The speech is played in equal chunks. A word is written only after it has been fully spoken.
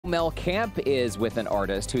Mel Camp is with an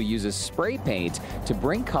artist who uses spray paint to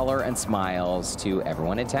bring color and smiles to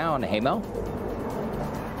everyone in town. Hey, Mel.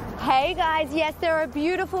 Hey guys, yes, there are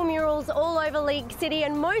beautiful murals all over League City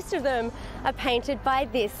and most of them are painted by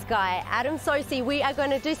this guy, Adam Socie. We are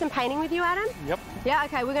going to do some painting with you, Adam? Yep. Yeah,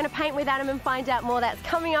 okay, we're going to paint with Adam and find out more. That's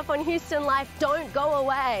coming up on Houston Life. Don't go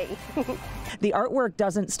away. The artwork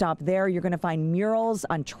doesn't stop there. You're going to find murals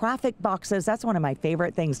on traffic boxes. That's one of my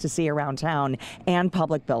favorite things to see around town, and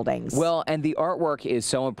public buildings. Well, and the artwork is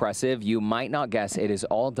so impressive, you might not guess it is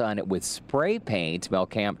all done with spray paint. Mel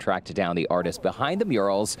Camp tracked down the artist behind the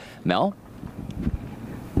murals. Mel?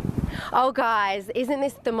 Oh guys, isn't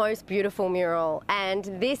this the most beautiful mural? And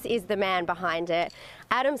this is the man behind it.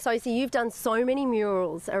 Adam Socie, you've done so many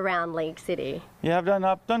murals around League City. Yeah,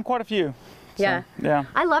 I've done quite a few. Yeah. So, yeah.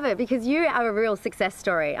 I love it because you are a real success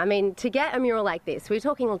story. I mean, to get a mural like this, we're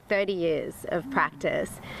talking 30 years of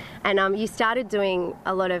practice. And you started doing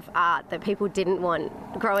a lot of art that people didn't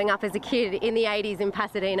want growing up as a kid in the 80s in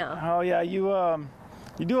Pasadena. Oh yeah, you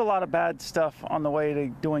do a lot of bad stuff on the way to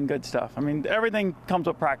doing good stuff. I mean, everything comes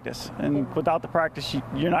with practice, and without the practice,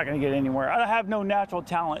 you're not going to get anywhere. I have no natural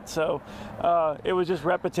talent, so it was just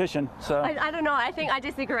repetition. So I don't know. I think I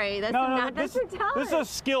disagree. That's this a talent. This is a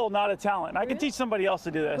skill, not a talent. I can teach somebody else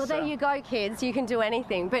to do this. Well, there you go, kids. You can do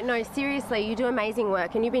anything. But no, seriously, you do amazing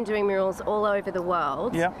work, and you've been doing murals all over the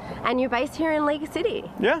world. Yeah. And you're based here in League City.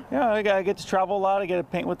 Yeah. I get to travel a lot. I get to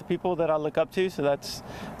paint with the people that I look up to, so it's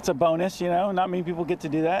a bonus. You know, not many people get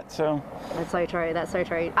to do that. So that's so true. That's so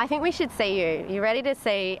true. I think we should see you. You ready to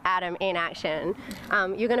see Adam in action?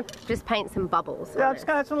 You're going to just paint some bubbles. Yeah, I'm just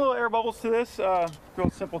going to add some little air bubbles to this. Real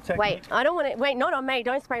simple technique. Wait, I don't want to. Wait, not on me.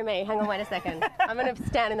 Don't spray me. Hang on, wait a second. I'm going to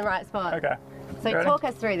stand in the right spot. Okay. So talk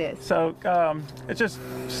us through this. So it's just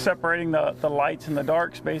separating the lights and the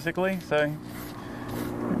darks, basically. So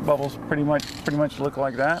bubbles pretty much look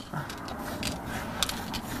like that.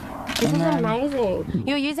 This is amazing.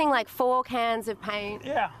 You're using like 4 cans of paint.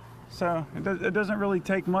 Yeah. So it doesn't really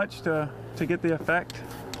take much to get the effect.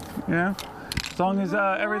 You know, as long as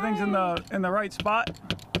everything's in the right spot.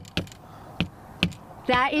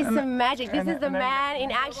 That is some magic. This is the man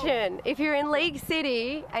in action. If you're in League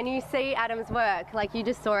City and you see Adam's work, like you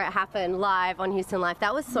just saw it happen live on Houston Life,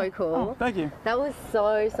 that was so cool. Oh, thank you. That was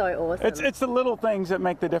so awesome. It's the little things that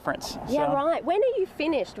make the difference. Yeah, so. right. When are you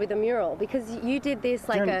finished with a mural? Because you did this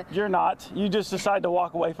like You're not. You just decide to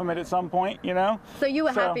walk away from it at some point, you know? So you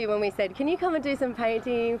were happy when we said, can you come and do some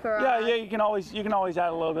painting for us? Yeah, you can always add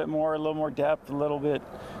a little bit more, a little more depth, a little bit,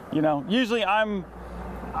 you know. Usually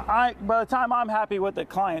by the time I'm happy with the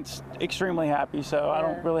client's extremely happy, so I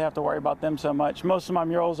don't really have to worry about them so much. Most of my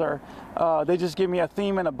murals are, they just give me a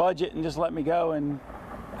theme and a budget and just let me go, and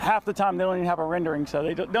half the time they don't even have a rendering, so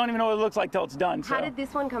they don't even know what it looks like till it's done. So. How did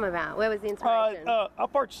this one come about? Where was the inspiration?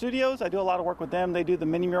 Upart Studios. I do a lot of work with them. They do the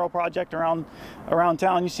mini mural project around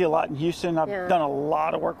town. You see a lot in Houston. I've done a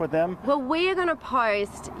lot of work with them. Well, we are going to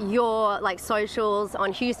post your socials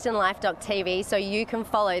on HoustonLife.tv so you can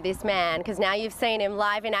follow this man, because now you've seen him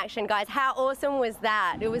live in action, guys. How awesome was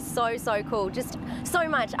that? It was so cool. Just so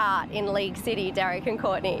much art in League City, Derek and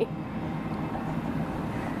Courtney.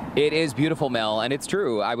 It is beautiful, Mel, and it's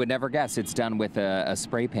true. I would never guess it's done with a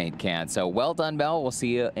spray paint can. So well done, Mel. We'll see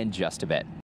you in just a bit.